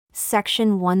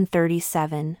Section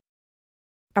 137.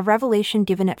 A revelation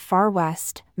given at Far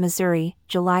West, Missouri,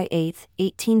 July 8,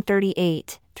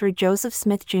 1838, through Joseph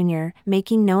Smith, Jr.,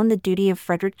 making known the duty of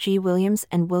Frederick G. Williams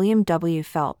and William W.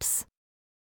 Phelps.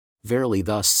 Verily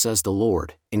thus says the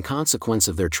Lord, in consequence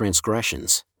of their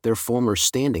transgressions, their former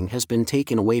standing has been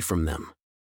taken away from them.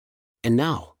 And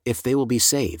now, if they will be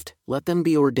saved, let them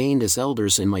be ordained as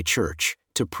elders in my church,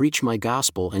 to preach my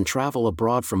gospel and travel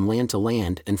abroad from land to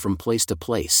land and from place to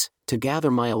place, to gather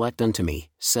my elect unto me,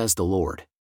 says the Lord.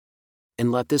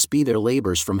 And let this be their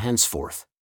labors from henceforth.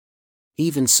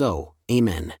 Even so,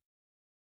 Amen.